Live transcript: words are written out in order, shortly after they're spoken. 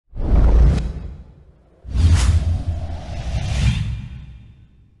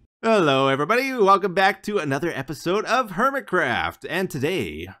Hello everybody, welcome back to another episode of HermitCraft, and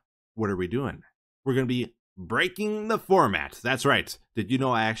today, what are we doing? We're going to be breaking the format. That's right. Did you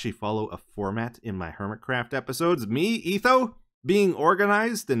know I actually follow a format in my HermitCraft episodes? Me, Etho, being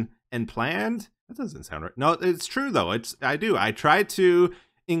organized and planned? That doesn't sound right. No, it's true though. I do. I try to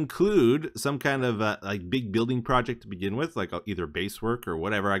include some kind of like big building project to begin with, like either base work or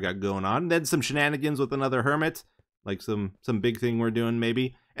whatever I got going on, then some shenanigans with another hermit, like some big thing we're doing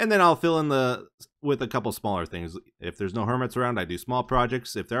maybe. And then I'll fill in with a couple smaller things. If there's no hermits around, I do small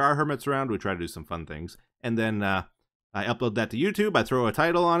projects. If there are hermits around, we try to do some fun things. And then I upload that to YouTube. I throw a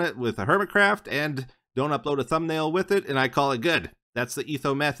title on it with a HermitCraft and don't upload a thumbnail with it, and I call it good. That's the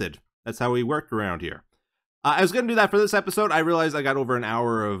Etho method. That's how we work around here. I was going to do that for this episode. I realized I got over an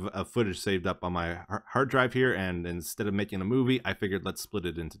hour of footage saved up on my hard drive here, and instead of making a movie, I figured let's split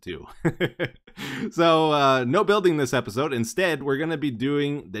it into two. So, no building this episode. Instead, we're going to be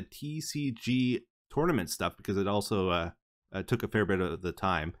doing the TCG tournament stuff, because it also took a fair bit of the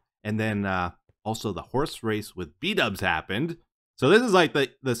time. And then also the horse race with Bdubs happened. So this is like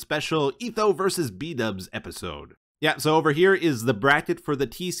the special Etho versus Bdubs episode. Yeah, so over here is the bracket for the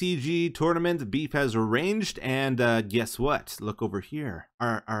TCG tournament Beef has arranged, and guess what? Look over here.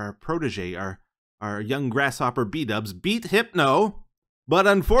 Our protege, our young grasshopper Bdubs beat Hypno, but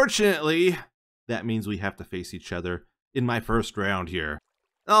unfortunately, that means we have to face each other in my first round here.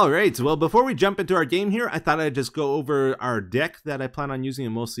 Alright, well before we jump into our game here, I thought I'd just go over our deck that I plan on using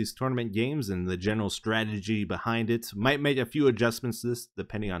in most of these tournament games and the general strategy behind it. Might make a few adjustments to this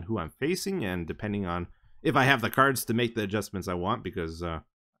depending on who I'm facing and depending on if I have the cards to make the adjustments I want, because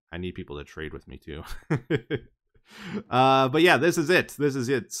I need people to trade with me too. But yeah, this is it. This is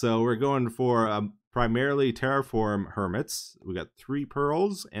it. So we're going for primarily Terraform Hermits. We got 3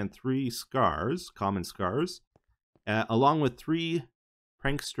 Pearls and 3 Scars, common Scars, along with 3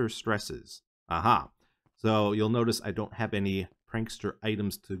 Prankster Stresses. Aha. So you'll notice I don't have any Prankster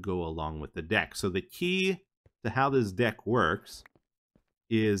items to go along with the deck. So the key to how this deck works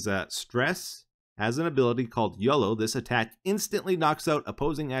is Stress has an ability called YOLO. This attack instantly knocks out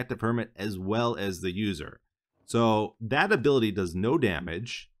opposing active hermit as well as the user. So that ability does no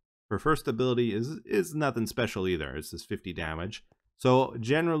damage. Her first ability is nothing special either. It's just 50 damage. So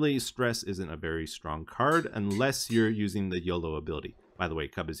generally, Stress isn't a very strong card unless you're using the YOLO ability. By the way,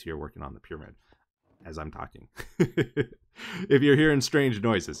 Cub is here working on the pyramid as I'm talking. If you're hearing strange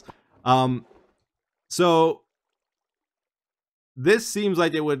noises. So this seems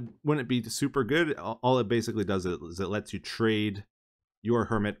like it wouldn't be super good. All it basically does is it lets you trade your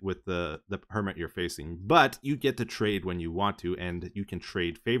hermit with the hermit you're facing. But you get to trade when you want to, and you can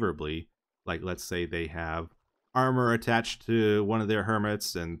trade favorably. Like, let's say they have armor attached to one of their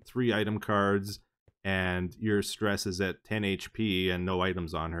hermits and 3 item cards, and your Stress is at 10 HP and no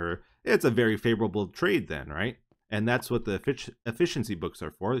items on her. It's a very favorable trade then, right? And that's what the efficiency books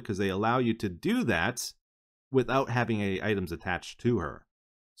are for, because they allow you to do that without having any items attached to her.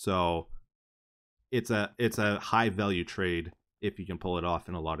 So it's a high value trade if you can pull it off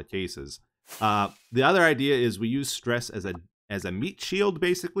in a lot of cases. The other idea is we use Stress as a meat shield,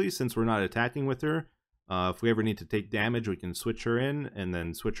 basically, since we're not attacking with her. If we ever need to take damage, we can switch her in and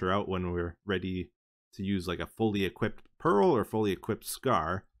then switch her out when we're ready to use like a fully equipped Pearl or fully equipped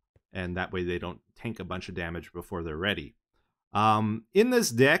Scar, and that way they don't tank a bunch of damage before they're ready. In this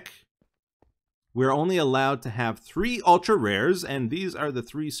deck, we're only allowed to have 3 ultra rares, and these are the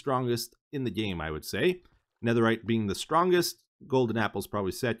 3 strongest in the game, I would say. Netherite being the strongest, Golden Apple's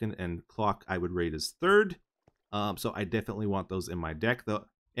probably second, and Clock I would rate as third. So I definitely want those in my deck, though.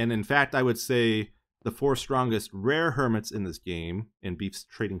 And in fact, I would say the 4 strongest rare hermits in this game, in Beef's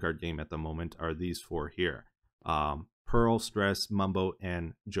trading card game at the moment, are these 4 here. Pearl, Stress, Mumbo,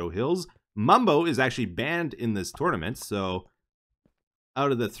 and Joe Hills. Mumbo is actually banned in this tournament, so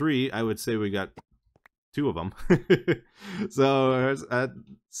out of the 3, I would say we got 2 of them. So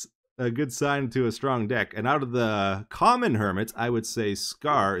that's a good sign to a strong deck. And out of the common hermits, I would say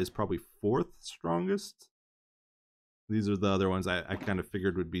Scar is probably 4th strongest. These are the other ones I kind of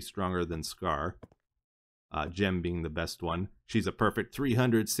figured would be stronger than Scar. Gem being the best one. She's a perfect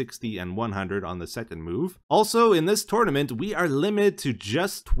 300, 60, and 100 on the second move. Also, in this tournament, we are limited to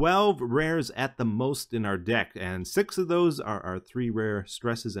just 12 rares at the most in our deck, and 6 of those are our 3 rare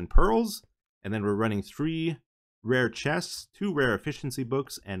Stresses and Pearls, and then we're running 3 rare chests, 2 rare efficiency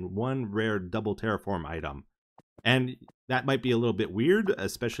books, and 1 rare double terraform item. And that might be a little bit weird,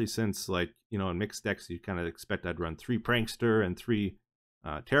 especially since, like, you know, in mixed decks, you kind of expect I'd run 3 Prankster and 3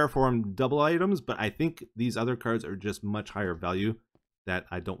 Terraform double items, but I think these other cards are just much higher value that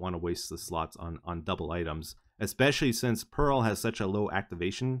I don't want to waste the slots on double items. especially since Pearl has such a low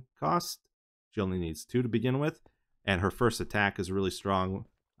activation cost. She only needs 2 to begin with, and her first attack is really strong.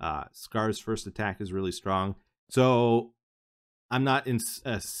 Scar's first attack is really strong. So I'm not in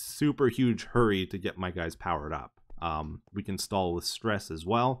a super huge hurry to get my guys powered up. We can stall with stress as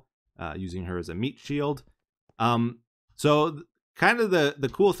well, using her as a meat shield. So kind of the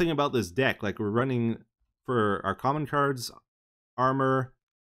cool thing about this deck, like we're running for our common cards, armor,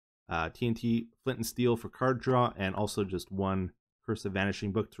 TNT, flint and steel for card draw, and also just 1 Curse of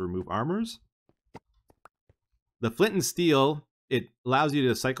Vanishing Book to remove armors. The flint and steel, it allows you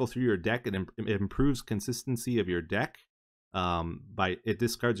to cycle through your deck. It improves consistency of your deck. It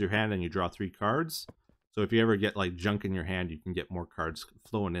discards your hand and you draw 3 cards. So if you ever get like junk in your hand, you can get more cards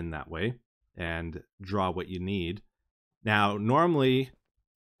flowing in that way and draw what you need. Now, normally,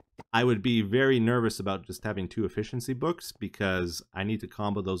 I would be very nervous about just having 2 efficiency books because I need to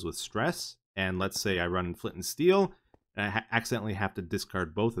combo those with stress. And let's say I run flint and steel, and I accidentally have to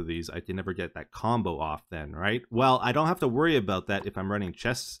discard both of these. I can never get that combo off then, right? Well, I don't have to worry about that if I'm running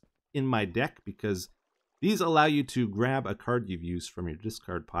chests in my deck because these allow you to grab a card you've used from your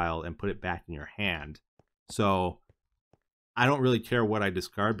discard pile and put it back in your hand. So I don't really care what I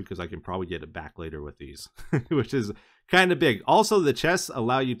discard because I can probably get it back later with these, which is kind of big. Also, the chests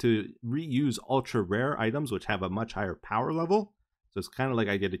allow you to reuse ultra rare items, which have a much higher power level. So it's kind of like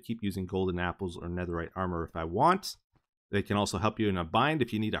I get to keep using golden apples or netherite armor if I want. They can also help you in a bind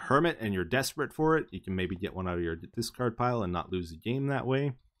if you need a hermit and you're desperate for it. You can maybe get one out of your discard pile and not lose the game that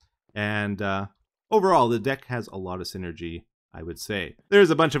way. And overall, the deck has a lot of synergy, I would say. There's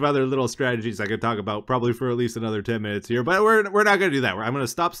a bunch of other little strategies I could talk about probably for at least another 10 minutes here, but we're not going to do that. I'm going to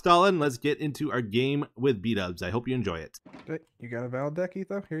stop stalling. Let's get into our game with Bdubs. I hope you enjoy it. Okay, you got a valid deck,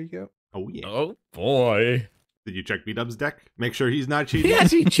 Etho? Here you go. Oh, yeah. Oh, boy. Did you check Bdubs' deck? Make sure he's not cheating?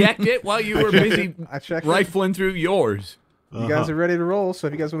 Yes, he checked it while you were busy I checked rifling through yours. You guys are ready to roll, so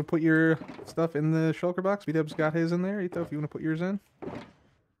if you guys want to put your stuff in the shulker box, Bdubs got his in there. Etho, if you want to put yours in.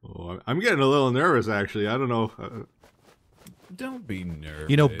 Oh, I'm getting a little nervous, actually. I don't know. Don't be nervous.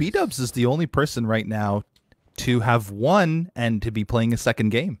 You know, Bdubs is the only person right now to have won and to be playing a second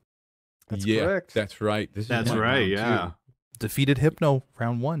game. That's yeah, correct. that's right. That's right, yeah. Defeated Hypno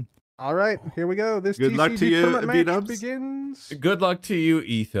round 1. All right, here we go. This Good luck to you, tournament match Bdubs. begins. Good luck to you,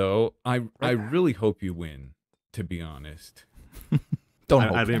 Etho. I really hope you win, to be honest. Don't I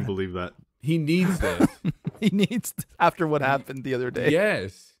hope didn't that. believe that. He needs this. He needs after what happened the other day.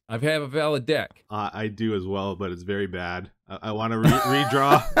 Yes. I have a valid deck. I do as well, but it's very bad. I want to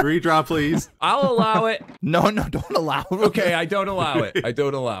redraw. Redraw, please. I'll allow it. No, don't allow it. Okay, I don't allow it. I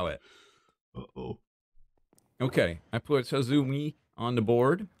don't allow it. Uh-oh. Okay, I put Sazumi on the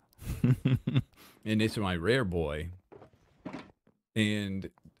board. And this is my rare boy. And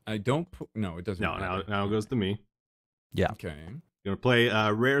I don't put... No, it doesn't matter. Now it goes to me. Yeah. Okay. Gonna play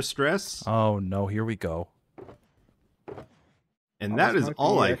Rare Stress. Oh, no, here we go. And Oh, that this is might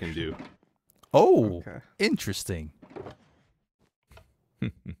all be I extra. can do. Oh, Okay. interesting.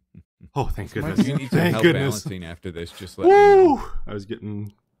 Oh, thank This might goodness. You need some Thank help goodness. balancing after this. Just let me know. Woo! I was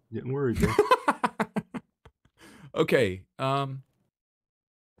getting worried there. Okay. I'll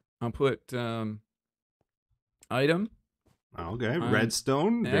put item. Okay,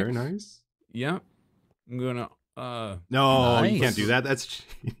 redstone. Very X. nice. Yeah. I'm gonna No, you Nice. can't do that. That's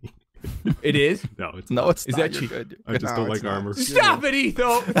cheating. it is. No, it's No, not. it's Is not. that You're cheap? good. I just No, don't it's like not. armor. Stop it,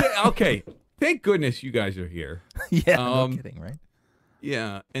 Etho. Okay. Thank goodness you guys are here. Yeah, no Um, kidding, right?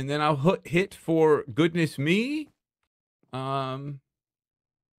 Yeah, and then I'll hit for goodness me. Yeah.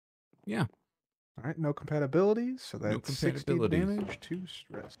 All right, no compatibilities, so No that's 60 compatibilities. damage to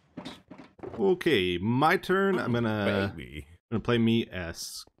stress. Okay, my turn. I'm gonna Baby. play me a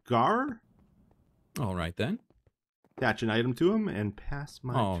Scar, All right then. attach an item to him, and pass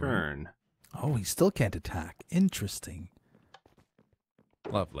my All right. turn. Oh, he still can't attack. Interesting.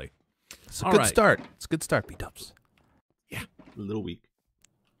 Lovely. It's a All good right. start. It's a good start, Bdubs. A little weak.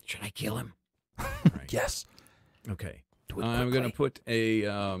 Should I kill him? All right. Yes. Okay. Do it I'm gonna quickly. put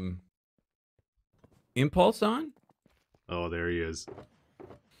a impulse on. Oh, there he is.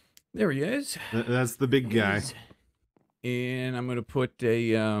 There he is. That's the big guy. And I'm gonna put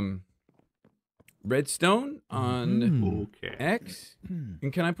a redstone on Mhm. Okay. X. Hmm.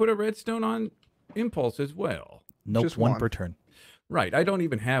 And can I put a redstone on impulse as well? Nope, Just one one. per turn. Right. I don't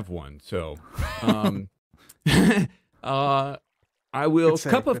even have one, so I will Good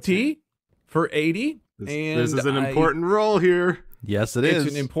save, cup of good save. tea for 80. This is an I- important roll here. Yes, it It's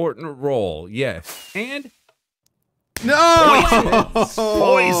is. an important roll, yes. And No!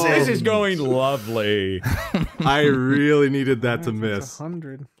 Poison. this is going lovely. I really needed that to It's miss.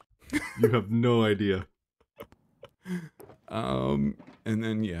 100. You have no idea. And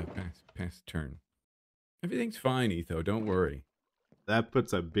then yeah, pass turn. Everything's fine, Etho. Don't worry. That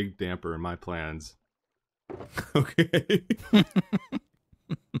puts a big damper in my plans. Okay.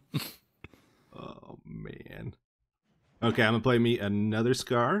 Oh man. Okay, I'm gonna play me another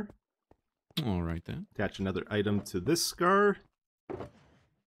scar. All right then. Attach another item to this scar.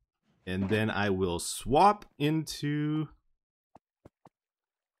 And then I will swap into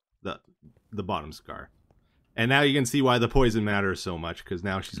the bottom scar. And now you can see why the poison matters so much, because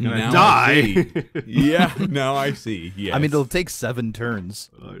now she's gonna Now die. I see. Yeah, now I see. Yes. I mean, it'll take 7 turns.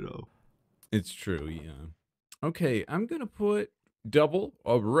 I know. It's true, yeah. Okay, I'm gonna put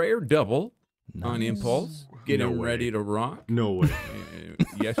a rare double on Nice. impulse. Get No him way. ready to rock. No way.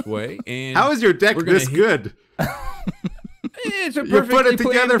 Yes way. And How is your deck we're gonna this hit- good? it's a You put perfectly it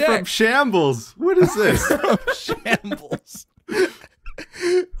together planned from deck. shambles. What is this? Shambles.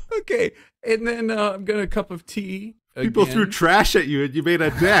 Okay, and then I'm gonna cup of tea. People again. threw trash at you and you made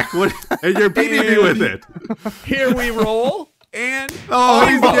a deck. What? And you're beating me with it. Here we roll, and Oh,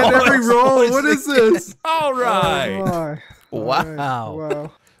 he's getting every it's roll. What is this? all right. Oh, my. Wow.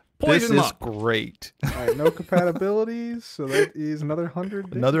 Wow. This Poison is up. great. All right, no compatibilities, so that is another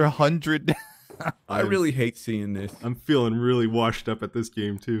 100. Another 100. I really hate seeing this. I'm feeling really washed up at this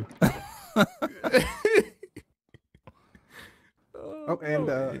game too. Oh,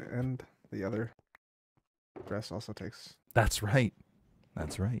 and the other dress also takes. That's right.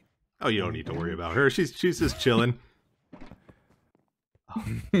 That's right. Oh, you don't need to worry about her. She's just chilling.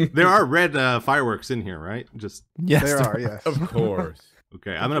 There are red fireworks in here, right? Just Yes. There are, yes. Of course.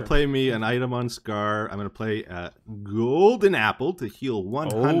 okay. I'm gonna play me an item on Scar. I'm gonna play a golden apple to heal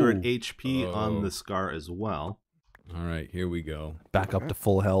 100 Oh. HP Oh. on the Scar as well. All right, here we go. Back up to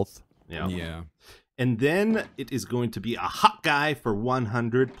full health. Yeah. Yeah. And then it is going to be a hot guy for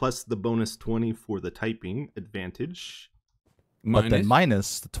 100 plus the bonus 20 for the typing advantage. But then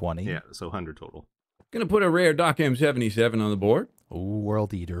minus the 20. Yeah, so 100 total. Gonna put a rare Doc M77 on the board. Ooh,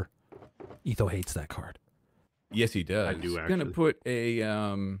 World Eater. Etho hates that card. Yes, he does. I do, Gonna actually. put a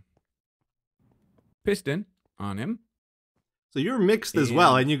piston on him. So you're mixed as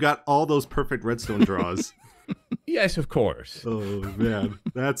well, and you got all those perfect redstone draws. Yes, of course. Oh man,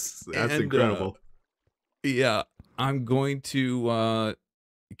 that's And, incredible. Yeah, I'm going to.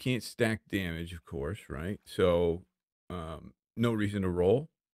 You can't stack damage, of course, right? So, no reason to roll.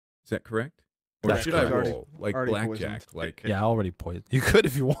 Is that correct? Or That's should correct. I roll like Already blackjack? poisoned. Like Yeah, already poisoned. You could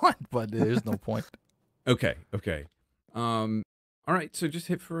if you want, but there's no point. okay. All right. So just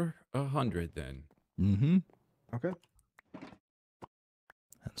hit for 100 then. Mm-hmm. Okay.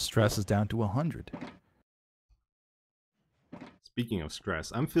 And stress is down to 100. Speaking of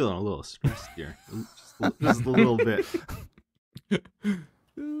stress, I'm feeling a little stressed here, just a little bit.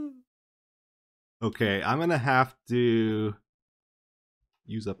 Okay, I'm gonna have to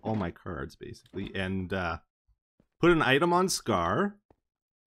use up all my cards basically, and put an item on Scar.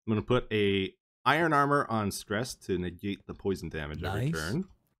 I'm gonna put a iron armor on stress to negate the poison damage every Nice. turn,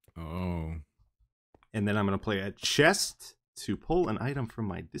 Oh. and then I'm gonna play a chest to pull an item from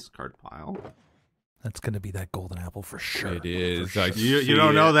my discard pile. That's going to be that golden apple for sure. It is. For I sure. You see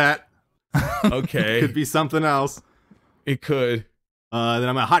don't know it. that. Okay. Could be something else. It could. Then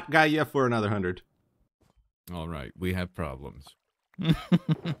I'm a hot guy you for another 100. All right. We have problems.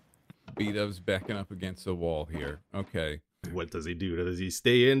 Bdubs backing up against the wall here. Okay. What does he do? Does he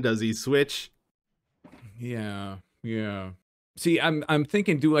stay in? Does he switch? Yeah. See, I'm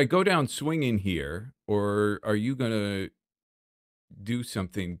thinking, do I go down swinging here, or are you gonna do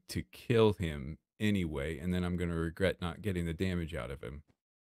something to kill him anyway, and then I'm gonna regret not getting the damage out of him?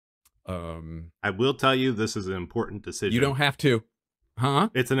 I will tell you this is an important decision. You don't have to, huh?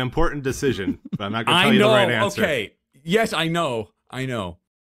 It's an important decision, but I'm not going to I tell you know. the right answer. Okay. Yes, I know.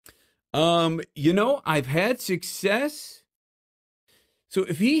 I've had success. So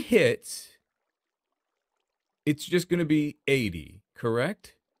if he hits, it's just going to be 80,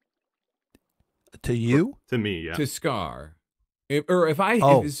 correct? To you? To me, yeah. To Scar. If Oh. if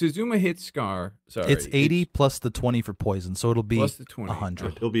Suzuma hits Scar, sorry. It's 80 plus the 20 for poison, so it'll be plus the 20.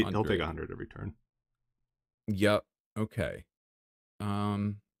 100. He'll take 100 every turn. Yep. Okay.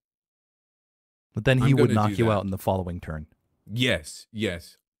 But then he I'm would gonna knock do you that. out in the following turn. Yes.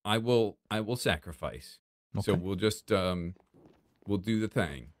 I will sacrifice. So Okay. we'll just we'll do the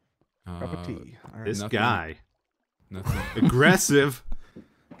thing. Cup of tea. All right. This nothing- guy, Nothing. aggressive.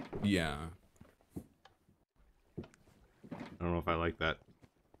 Yeah. I don't know if I like that.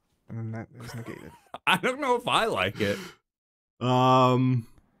 And then that is negated. I don't know if I like it. Boy,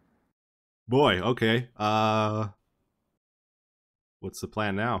 okay. What's the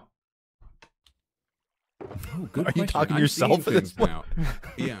plan now? Oh, good Are you question. talking to I'm yourself seeing at this things now.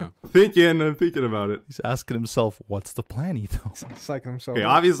 Yeah. I'm thinking about it. He's asking himself, "What's the plan, Etho?" Psyching himself. Okay,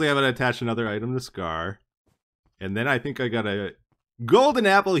 up. obviously I'm gonna attach another item to Scar, and then I think I got a golden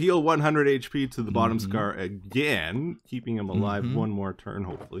apple heal 100 HP to the bottom Scar again, keeping him alive one more turn,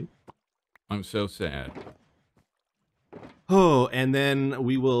 hopefully. I'm so sad. Oh, and then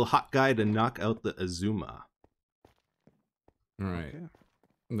we will hot guy to knock out the Azuma. All right. Okay.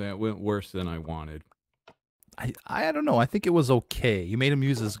 That went worse than I wanted. I don't know. I think it was okay. You made him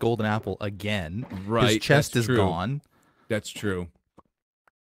use his golden apple again. Right. His chest that's is true. gone. That's true.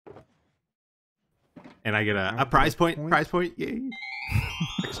 And I get a prize point. Prize point, yay!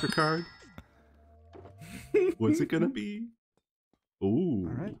 Extra card. What's it gonna be? Ooh.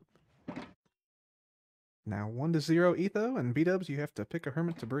 All right. Now 1-0 Etho and Bdubs. You have to pick a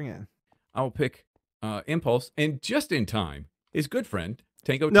hermit to bring in. I'll pick Impulse, and just in time, his good friend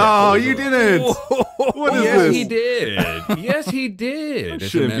Tango. No, Ted. you didn't. What is Yes, this? he did. Yes, he did. That as a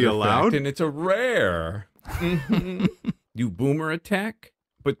shouldn't be matter of fact, allowed. and it's a rare. You boomer attack,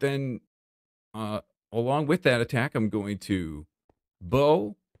 but then along with that attack, I'm going to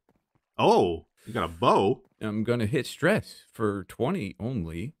bow. Oh, you got a bow. I'm going to hit stress for 20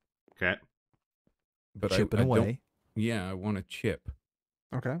 only. Okay. But Chipping I away. don't. Yeah, I want to chip.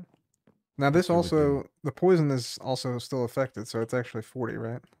 Okay. Now this What do we also, the poison is also still affected, so it's actually 40,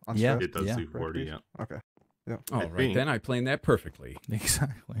 right? On Yeah. stress? It does Yeah. do 40, yeah. Okay. All I right, think. then I planned that perfectly.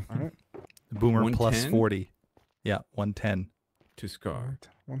 Exactly. All right. Boomer plus 110? 40. Yeah, 110. To Scar.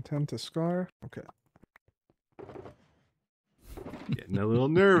 110 to Scar. Okay. Getting a little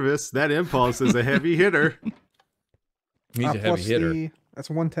nervous. That impulse is a heavy hitter. He's a heavy plus hitter. That's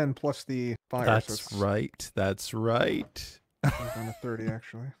 110 plus the fire. so That's it's right. That's right. goes down to 30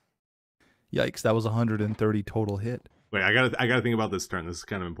 actually. Yikes, that was 130 total hit. Wait, I gotta think about this turn. This is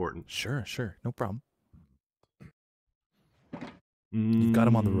kind of important. Sure, no problem. You've got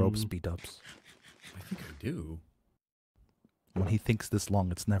him on the ropes, Bdubs. I think I do. When he thinks this long,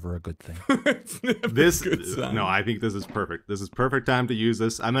 it's never a good thing. It's never a This good sign. no, I think this is perfect. This is perfect time to use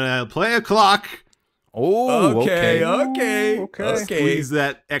this. I'm gonna play a clock. Oh, Okay, okay. okay. Squeeze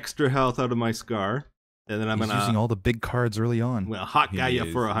that extra health out of my Scar, and then I'm He's gonna using all the big cards early on. well, hot guy He you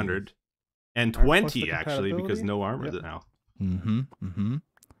for is, 100 and All right, plus 20 the actually because compatibility. no armor Yep. now.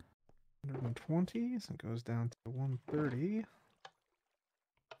 120, so it goes down to 130.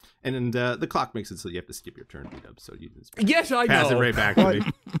 And the clock makes it so you have to skip your turn, Bdubs, so you just Yes, I pass know. it right back to But me.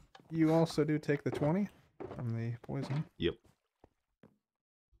 you also do take the 20 from the poison. Yep.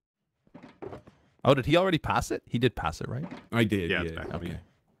 Oh, did he already pass it? He did pass it, right? I did. Yeah, Yeah. it's back to me. Okay.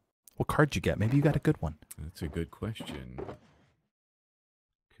 What card you get? Maybe you got a good one. That's a good question.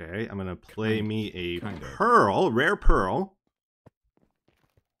 Okay, I'm gonna play Kind- me a kind of. pearl, rare pearl.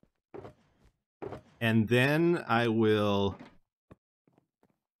 And then I will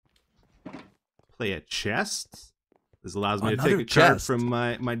play a chest. This allows me to Another take a card chest. from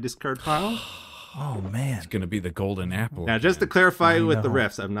my discard pile. Oh, man. It's gonna be the golden apple. Now, just to again. clarify I with the know.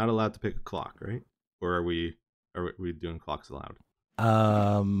 refs, I'm not allowed to pick a clock, right? Or are we doing clocks allowed?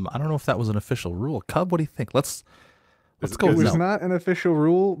 I don't know if that was an official rule. Cub, what do you think? Let's go It with was no. not an official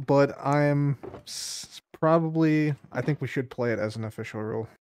rule, but I think we should play it as an official rule.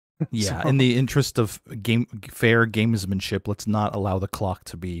 Yeah, So- in the interest of fair gamesmanship, let's not allow the clock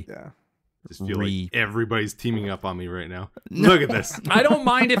to be. Yeah. Just feel Re- like everybody's teaming up on me right now. Look at this. I don't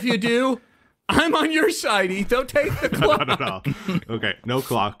mind if you do. I'm on your side, Etho. Take the No, clock. no. Okay, no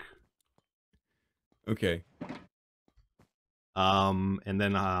clock. Okay. And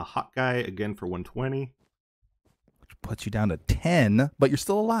then hot guy again for 120. Puts you down to 10, but you're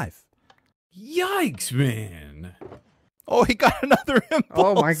still alive. Yikes, man. Oh, he got another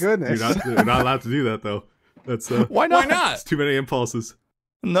impulse. Oh my goodness. You're not allowed to do that though. That's Why not? Why not? it's too many impulses.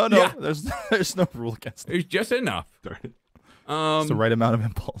 No, Yeah. there's no rule against it. There's just enough. Darn it. It's the right amount of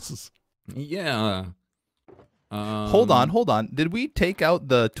impulses. Yeah. Hold on. Did we take out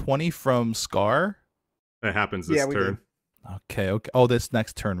the 20 from Scar? That happens this Yeah, we turn. Okay. Oh, this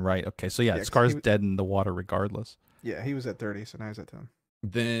next turn, right? Okay, so yeah, Yeah, 'cause Scar's he was- dead in the water regardless. Yeah, he was at 30, so now he's at 10.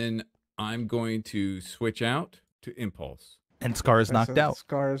 Then I'm going to switch out to impulse. And Scar is Okay, knocked so out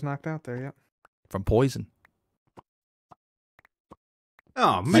Scar is knocked out there, yep. from poison.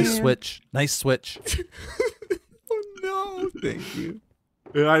 Oh man, Nice switch. Nice switch. Oh no! Thank you.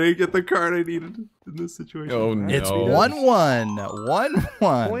 I didn't get the card I needed in this situation. Oh no! It's No. 1-1.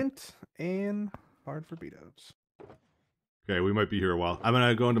 1-1. Point and hard for Bdubs. Okay, we might be here a while. I'm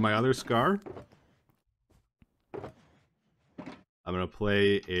gonna go into my other Scar. I'm gonna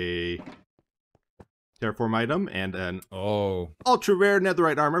play a Terraform item and an Oh. ultra rare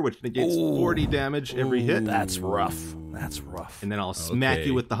netherite armor, which negates 40 damage every hit. That's rough. That's rough. And then I'll smack Okay.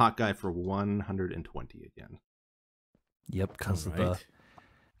 you with the hot guy for 120 again. Yep, because of Alright.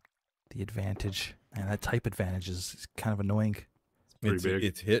 the advantage. And that type advantage is kind of annoying. Pretty It's, big.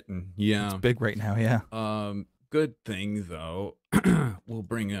 it's hitting. Yeah. It's big right now, yeah. Good thing though. We'll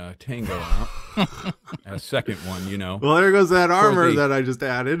bring Tango out. A second one, you know. Well, there goes that armor the- that I just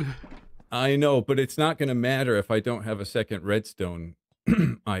added. I know, but it's not going to matter if I don't have a second redstone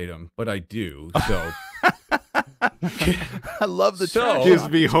item, but I do. So I love the So- trash Gives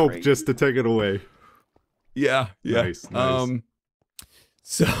talk. me It's hope great. just to take it away. yeah. Nice, nice.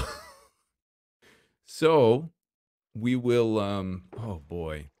 So we will. Oh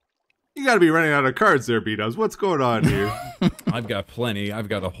boy, You got to be running out of cards there, Bdubs. What's going on here? I've got plenty. I've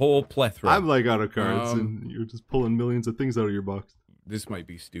got a whole plethora. I'm like out of cards, Um, and you're just pulling millions of things out of your box. This might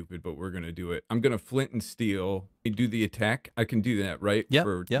be stupid, but we're gonna do it. I'm gonna flint and steel. You do the attack. I can do that, right? Yep,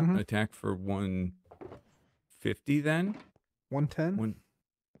 For yep. attack for 150 then. 110.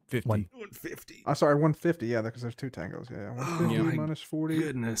 150. 150. Oh, sorry, 150. Yeah, because there's 2 tangos. Yeah, 150 Oh my minus 40.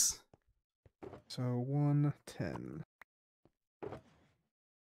 Goodness. So 110.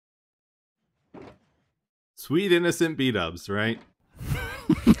 Sweet innocent Bdubs, right?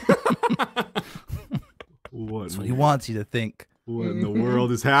 What, That's what he wants you to think. what in the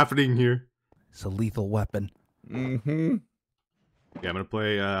world is happening here? It's a lethal weapon. Mm-hmm. Yeah, I'm gonna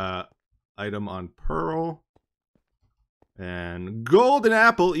play item on Pearl. And Golden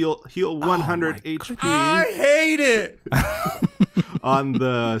Apple, you'll heal 100 my HP I hate it. on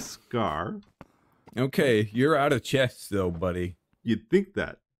the Scar. Okay, you're out of chests though, buddy. You'd think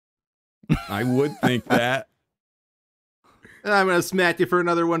that. I would think that. And I'm gonna smack you for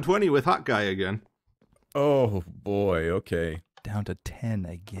another 120 with Hot Guy again. Oh boy. Okay. Down to 10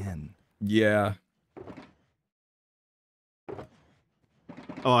 again. Yeah.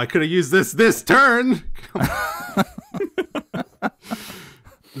 Oh, I could have used this turn.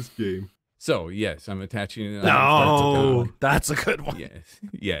 This game. So yes, I'm attaching. No. That's a good one. Yes.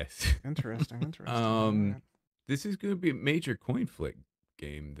 Yes. Interesting. Interesting. Um, This is going to be a major coin flip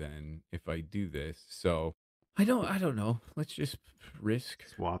game then if I do this. So I don't know. Let's just risk.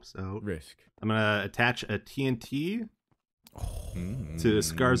 Swaps out. Risk. I'm gonna attach a TNT Mm. to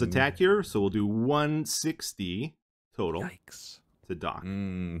Scar's attack here, so we'll do 160 total Yikes. to Doc.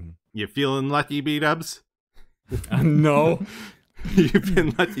 Mm. You feeling lucky, Bdubs? No, You've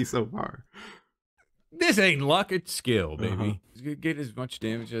been lucky so far. this ain't luck. It's skill, baby. Uh-huh. Just gonna get as much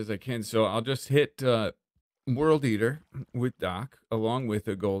damage as I can. So I'll just hit World Eater with Doc along with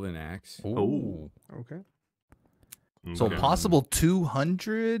a golden axe. Oh. Okay. So Okay. possible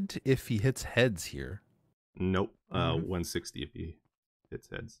 200 if he hits heads here. Nope. Mhm. 160 if he hits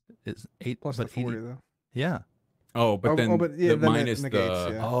heads. Is 8 Plus but the 40 80 though. Yeah. Oh, but then but yeah, the then it minus negates,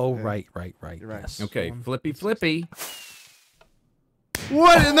 the. yeah. Oh, yeah. right. You're right. Yes. Okay, One- flippy, flippy.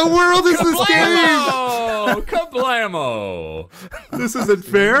 What in the world is this game? Kablamo! Kablamo! This isn't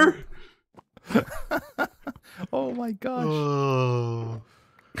fair. Oh my gosh. Oh.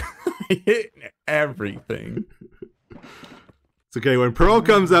 Hitting everything. It's okay. When Pearl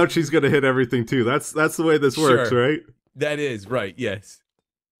comes out, she's gonna hit everything too. That's the way this works, Sure. right? That is right. Yes.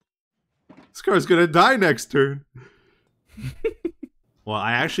 Scar's gonna die next turn. Well,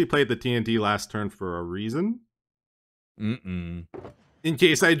 I actually played the TNT last turn for a reason. Mm-mm. In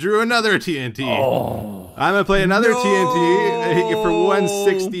case I drew another TNT. Oh. I'm gonna play another No. TNT. I hit you for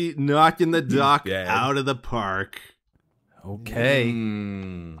 160, knocking the Doc dead. out of the park. Okay.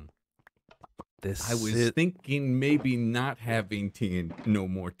 Mm. This I was is thinking maybe not having no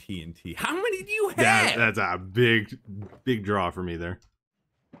more TNT. How many do you have? That's a big draw for me there.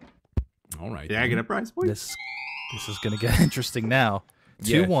 All right. Yeah, I then. get a prize point. this is going to get interesting now.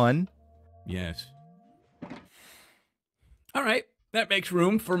 Yes. 2-1. Yes. All right. That makes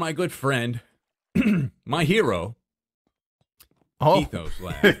room for my good friend, my hero, Oh. Ethos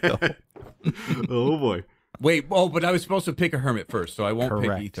lad. Oh boy. Wait, but I was supposed to pick a hermit first, so I won't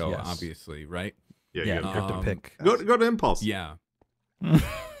Correct, pick Etho, yes. obviously, right? Yeah, Yeah, yeah. you have to Um, pick. Go to Impulse. Yeah.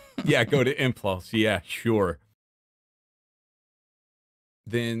 Yeah, go to Impulse. Yeah, sure.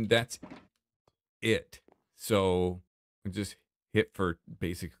 Then that's it. So I just hit for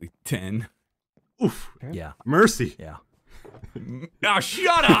basically 10. Oof. Yeah. Mercy. Yeah. Now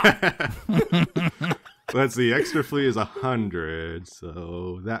shut up! Let's see. Extra flea is 100,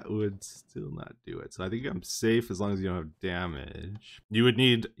 so that would still not do it. So I think I'm safe as long as you don't have damage. You'd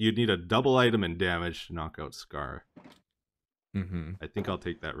need a double item and damage to knock out Scar. Mm-hmm. I think I'll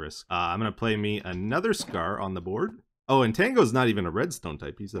take that risk. I'm gonna play me another Scar on the board. Oh, and Tango's not even a redstone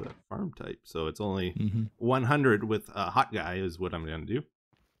type. He's a farm type. So it's only 100 with a hot guy is what I'm going to do.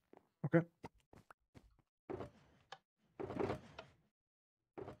 Okay.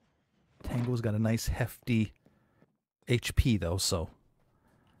 Tango's got a nice hefty HP though, so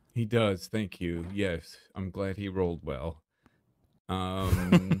He does. Thank you. Yes, I'm glad he rolled well.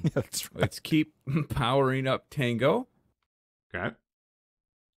 that's right. Let's keep powering up Tango. Okay.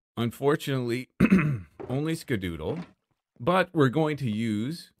 Unfortunately, only Skadoodle, but we're going to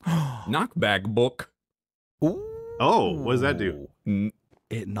use Knockback Book. Oh, what does that do?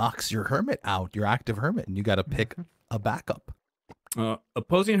 It knocks your hermit out, your active hermit, and you got to pick a backup.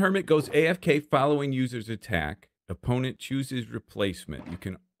 Opposing hermit goes AFK following user's attack. Opponent chooses replacement. You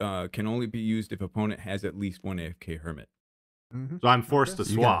can only be used if opponent has at least one AFK hermit. So I'm forced to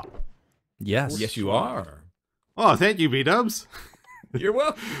swap. Yes. Yes, you are. Oh, thank you, Bdubs. You're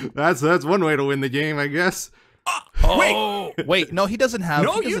welcome. That's one way to win the game, I guess. Wait, no, he doesn't have.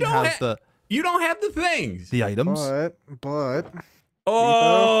 No, he you doesn't don't have the You don't have the things. items. But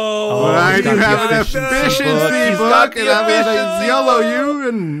Oh, But I he's do got have the an efficiency efficiency book. He's book, got and the I'm going to efficiency yellow book. you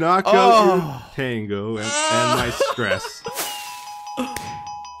and knock out your Tango and my stress.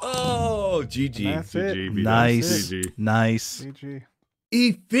 Oh, GG. That's it. GG, Bdubs. Nice, GG. nice. GG.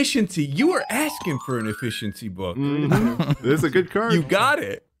 Efficiency. You were asking for an efficiency book. Mhm. This is a good card. You got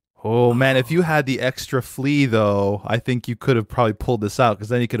it. Oh man, if you had the extra flea though, I think you could have probably pulled this out because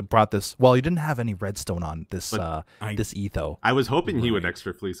then you could have brought this. Well, you didn't have any redstone on this this Etho. I was hoping he would Right.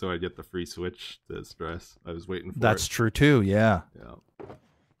 extra flee so I'd get the free switch to stress. I was waiting for That's it. true too. Yeah.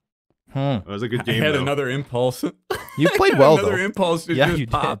 Yeah. It was a good I game, had though. another impulse. You played well Another though. impulse that Yeah, just you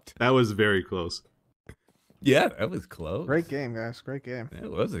did. popped. That was very close. Yeah, that was close. Great game, guys. Great game. That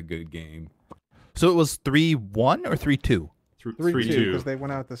was a good game. So it was 3-1 or 3-2? 3-2 3-2. because they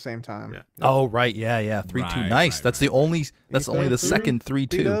went out at the same time. Yeah. Oh right, yeah, 3-2. Right, Nice. right, That's right, the only. That's Etho only the three, second 3-2.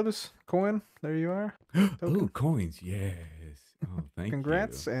 Bdubs, coin. There you are. Oh, coins. Yes. Oh, thank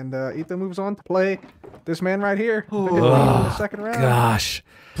Congrats. you. And Etho moves on to play this man right here. Oh, Pick it up in the second round. Gosh,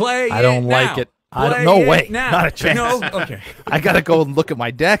 Play I don't it like now. it. I don't. Play No it way. now. Not a chance. No. Okay. I gotta go and look at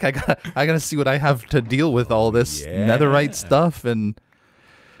my deck. I gotta see what I have to deal with all this Yeah. netherite stuff, and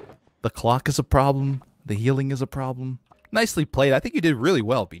the clock is a problem. The healing is a problem. Nicely played. I think you did really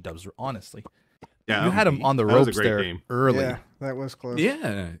well, Bdubs. Honestly, Yeah, you had him on the that was a ropes great there game. early. Yeah, that was close.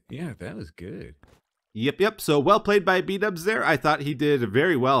 Yeah, that was good. Yep. So well played by Bdubs there. I thought he did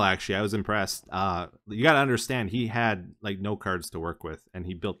very well, actually. I was impressed. You got to understand, he had like no cards to work with, and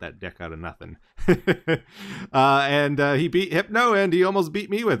he built that deck out of nothing. And he beat Hypno, and he almost beat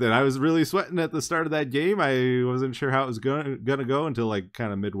me with it. I was really sweating at the start of that game. I wasn't sure how it was gonna go until like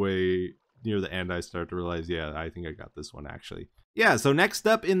kind of midway near the end. I started to realize, yeah, I think I got this one actually. Yeah, so next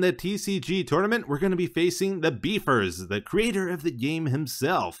up in the TCG tournament, we're going to be facing the Beefers, the creator of the game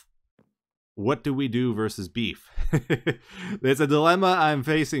himself. What do we do versus Beef? It's a dilemma I'm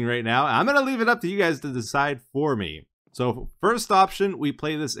facing right now. I'm going to leave it up to you guys to decide for me. So first option, we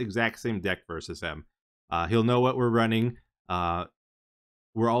play this exact same deck versus him. He'll know what we're running.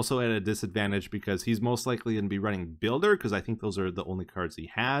 We're also at a disadvantage because he's most likely going to be running Builder, because I think those are the only cards he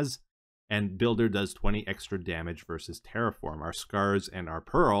has. And Builder does 20 extra damage versus Terraform. Our Scars and our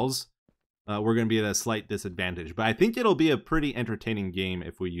Pearls, we're going to be at a slight disadvantage. But I think it'll be a pretty entertaining game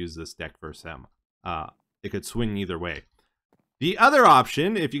if we use this deck versus him. It could swing either way. The other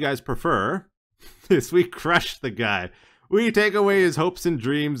option, if you guys prefer, is we crush the guy. We take away his hopes and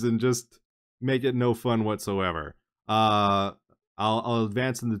dreams and just make it no fun whatsoever. I'll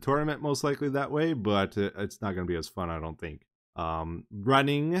advance in the tournament most likely that way, but it's not going to be as fun, I don't think.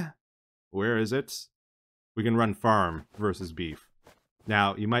 Running, where is it? We can run Farm versus Beef.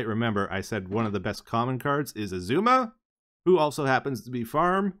 Now, you might remember I said one of the best common cards is Azuma, who also happens to be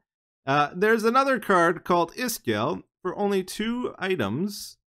Farm. There's another card called Iskel. For only 2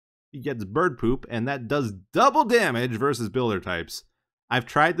 items, he gets Bird Poop, and that does double damage versus Builder types. I've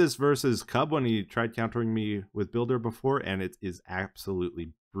tried this versus Cub when he tried countering me with Builder before, and it is absolutely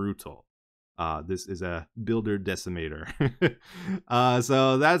brutal. This is a Builder Decimator.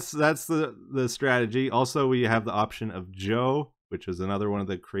 So that's the strategy. Also, we have the option of Joe, which is another one of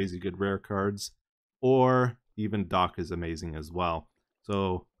the crazy good rare cards, or even Doc is amazing as well.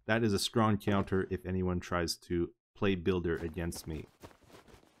 So that is a strong counter if anyone tries to play Builder against me.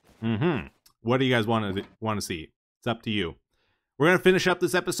 What do you guys want to see? It's up to you. We're going to finish up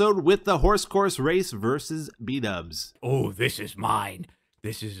this episode with the horse course race versus Bdubs. Oh, this is mine.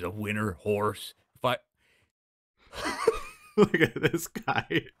 This is a winner horse. Look at this guy.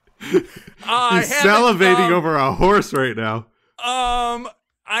 He's He's salivating over a horse right now.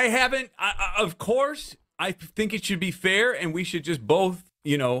 I haven't. Of course, I think it should be fair, and we should just both,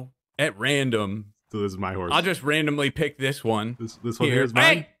 you know, at random. So this is my horse. I'll just randomly pick this one. This one here is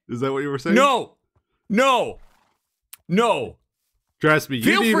mine? Hey! Is that what you were saying? No. Trust me,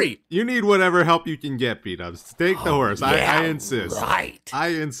 Feel free. You need whatever help you can get, Bdubs. Take the horse. Yeah, I insist. Right. I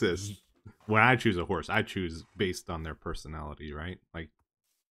insist. When I choose a horse, I choose based on their personality, right? Like,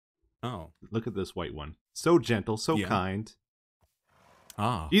 look at this white one. So gentle, so kind.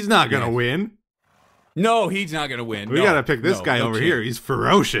 He's not going to win. No, he's not going to win. We got to pick this guy over here. He's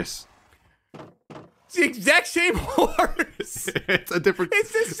ferocious. It's the exact same horse. It's a different.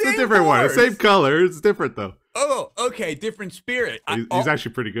 It's the same different one. horse. Same color. It's different though. Oh, okay. Different spirit. He's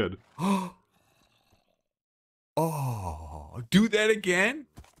actually pretty good. Oh, do that again?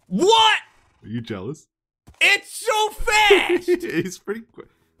 What? Are you jealous? It's so fast. He's pretty quick.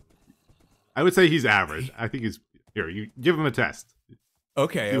 I would say he's average. I think he's here. You give him a test.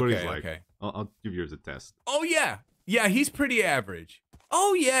 Okay. See what Okay. he's like. Okay. I'll give yours a test. Oh yeah. Yeah, he's pretty average.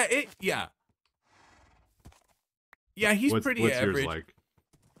 Oh yeah. Yeah, he's pretty what's average. Yours like?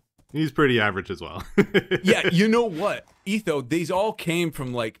 He's pretty average as well. Yeah, you know what? Etho, these all came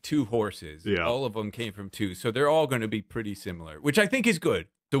from like 2 horses. Yeah. All of them came from 2. So they're all going to be pretty similar, which I think is good.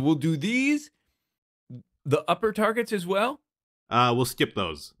 So we'll do these, the upper targets as well. We'll skip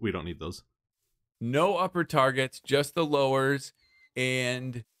those. We don't need those. No upper targets, just the lowers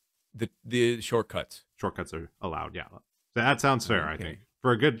and the shortcuts. Shortcuts are allowed, yeah. That sounds fair, I Okay. think.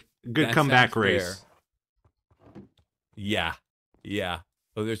 For a good That comeback sounds race. fair. Yeah.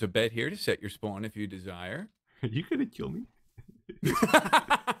 Oh, there's a bed here to set your spawn if you desire. Are you gonna kill me?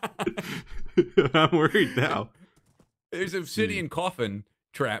 I'm worried now. There's an obsidian coffin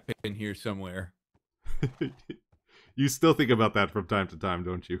trap in here somewhere. You still think about that from time to time,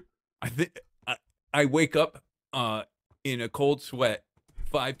 don't you? I think I wake up in a cold sweat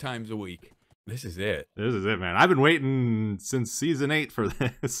 5 times a week. This is it. This is it, man. I've been waiting since season 8 for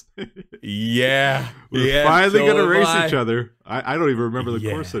this. Yeah. We're finally gonna race each other. I don't even remember the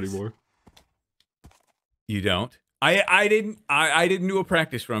course anymore. You don't? I didn't do a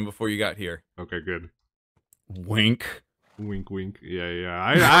practice run before you got here. Okay, good. Wink. Wink, wink. Yeah.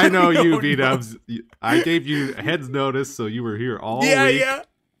 I know you, Bdubs. I gave you heads notice, so you were here all week. Yeah.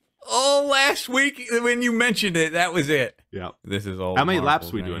 All last week when you mentioned it, that was it. Yeah. This is all. How many laps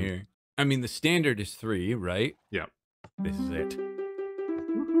marbles we right doing? here. I mean, the standard is 3, right? Yeah. This is it.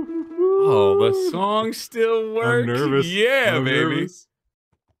 Oh, the song still works. I'm nervous. Yeah, I'm baby. nervous.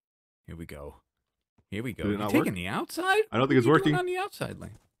 Here we go. Did it not taking work? the outside? I don't think it's working. On the outside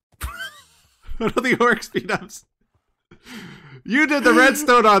lane. I don't think it works, Bdubs. You did the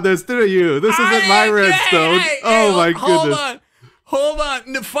redstone on this, didn't you? This isn't my redstone. Oh my goodness. Hold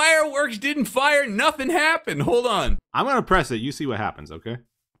on. The fireworks didn't fire. Nothing happened. Hold on. I'm gonna press it. You see what happens, okay?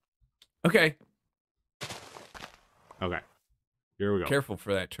 Okay. Okay. Here we go. Careful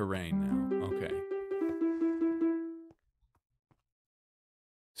for that terrain now. Okay.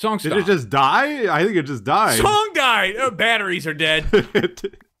 Song Did stopped. it just die? I think it just died. Song died. Oh, batteries are dead.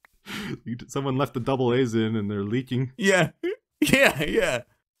 Someone left the double A's in and they're leaking. Yeah.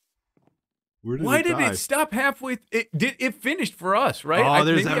 Where did Why it did die? it stop halfway? It finished for us, right? Oh,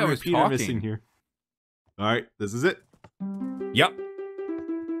 there's maybe that I was repeater talking. missing here. All right, this is it. Yep.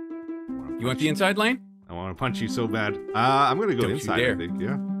 You want the inside lane? I want to punch you so bad. I'm gonna go Don't you inside. dare. I think.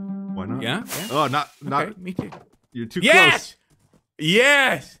 Yeah. Why not? Yeah. Oh, not. Okay, me too. You're too Yes. close.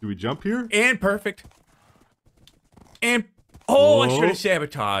 Yes. Do we jump here? And perfect. And I Whoa. should have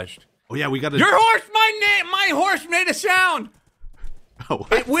sabotaged. Oh yeah, we got to. Your horse, my horse made a sound. Oh,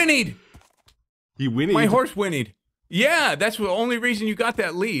 what? It whinnied. He whinnied. My horse whinnied. Yeah, that's the only reason you got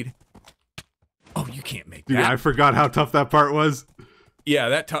that lead. Oh, you can't make Dude, that. I forgot how tough that part was. Yeah,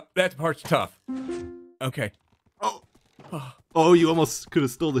 that part's tough. Okay. Oh, you almost could have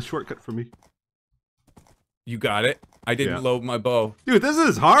stole the shortcut from me. You got it. I didn't load my bow. Dude, this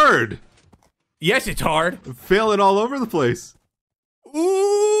is hard. Yes, it's hard. I'm failing all over the place.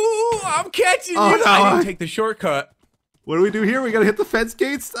 Ooh, I'm catching Oh, you. no, I didn't take the shortcut. What do we do here? We gotta hit the fence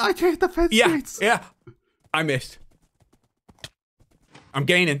gates? I can't hit the fence gates. Yeah. I missed. I'm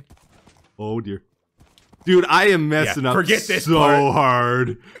gaining. Oh, dear. Dude, I am messing up forget this so part.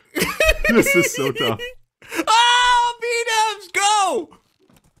 hard. This is so tough. Oh, Bdubs, go!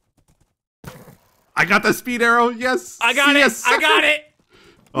 I got the speed arrow. Yes. I got yes, it. I got it.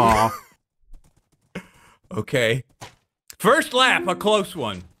 Aw. Okay. First lap, a close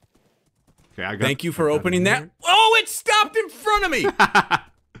one. Okay, I got. Thank you for opening that. Oh, it stopped in front of me.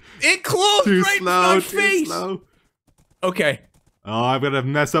 It closed Too right slow. in my Too face. slow. Okay. Oh, I'm gonna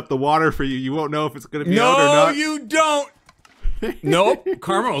mess up the water for you. You won't know if it's gonna be out or not. No, you don't. Nope.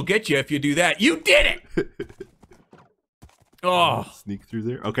 Karma will get you if you do that. You did it. Oh. Sneak through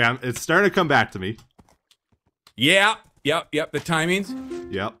there. Okay, it's starting to come back to me. Yeah. Yep. The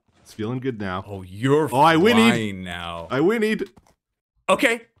timings. Yep. It's feeling good now. Oh, you're I flying whinnied now. I whinnied.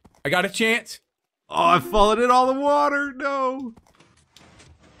 Okay. I got a chance. Oh, I've fallen in all the water. No.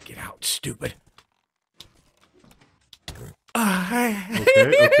 Get out, stupid. Okay,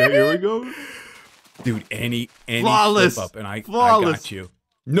 here we go. Dude, any Flawless. slip up and I Flawless. got you.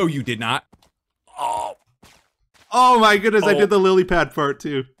 No, you did not. Oh my goodness, I Oh. did the lily pad part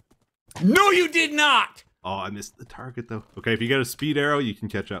too. No, you did not. Oh, I missed the target though. Okay, if you get a speed arrow, you can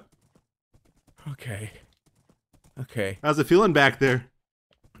catch up. Okay. How's it feeling back there?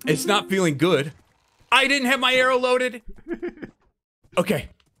 It's not feeling good. I didn't have my arrow loaded. Okay,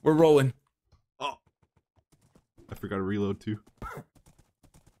 we're rolling. Oh, I forgot to reload too.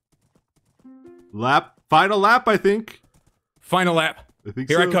 Final lap, I think. Final lap. I think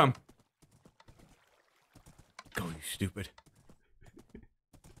Here so. I come. Go, you stupid.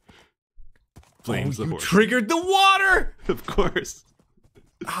 Flames the you horse. triggered the water. Of course.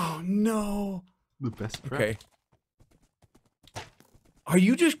 Oh, no. The best prep. Okay. Are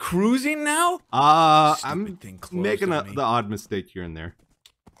you just cruising now? I'm Stupid thing closed making on me. the odd mistake here and there.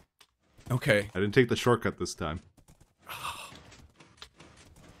 Okay. I didn't take the shortcut this time.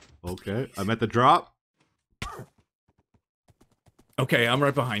 Okay, I'm at the drop. Okay, I'm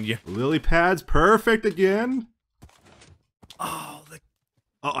right behind you. Lily pads, perfect again. Oh,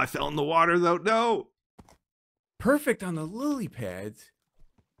 Oh, I fell in the water though. No. perfect on the lily pads.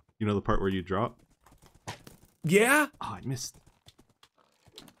 You know the part where you drop? Yeah? Oh, I missed.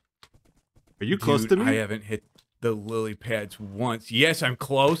 Are you close Dude, to me? I haven't hit the lily pads once. Yes, I'm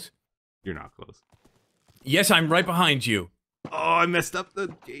close. You're not close. Yes, I'm right behind you. Oh, I messed up the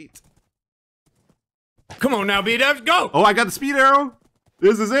gate. Come on now, Bdubs, go! Oh, I got the speed arrow.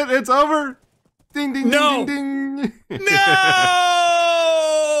 This is it. It's over. Ding, ding, No. ding, ding, ding. No!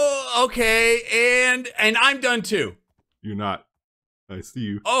 Okay, and I'm done too. You're not. I see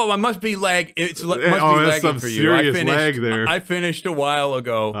you. Oh, I must be lag. It's must be that's lagging some for you. I serious finished. lag there. I finished a while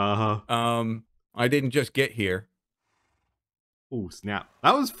ago. Uh-huh. I didn't just get here. Oh, snap.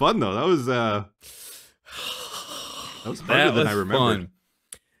 That was fun, though. That was harder than I remembered.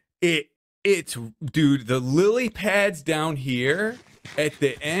 Fun. It's dude, the lily pads down here at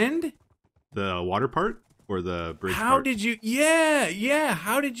the end. The water part or the bridge How part? did you? Yeah.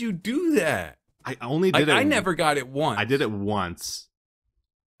 How did you do that? I only did it. I never got it once. I did it once.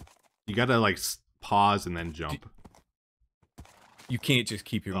 You gotta like pause and then jump. You can't just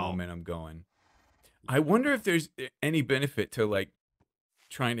keep your momentum going. I wonder if there's any benefit to like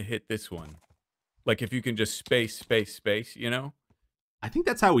trying to hit this one. Like if you can just space, you know? I think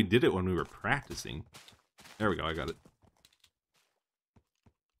that's how we did it when we were practicing. There we go. I got it.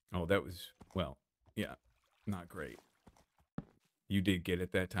 Oh, that was, well, yeah, not great. You did get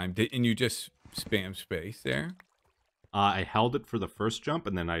it that time. Didn't you just spam space there? I held it for the first jump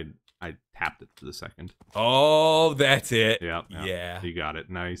and then I tapped it for the second. Oh, that's it. Yeah. Yeah. You got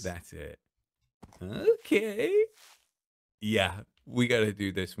it. Nice. That's it. Okay. Yeah, we got to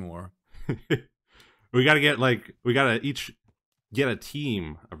do this more. We gotta each get a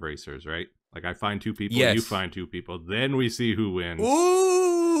team of racers, right? Like I find two people, Yes. you find two people, then we see who wins.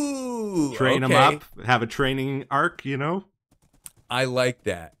 Ooh. Train them okay. up, have a training arc, you know? I like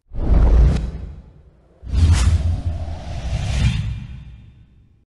that.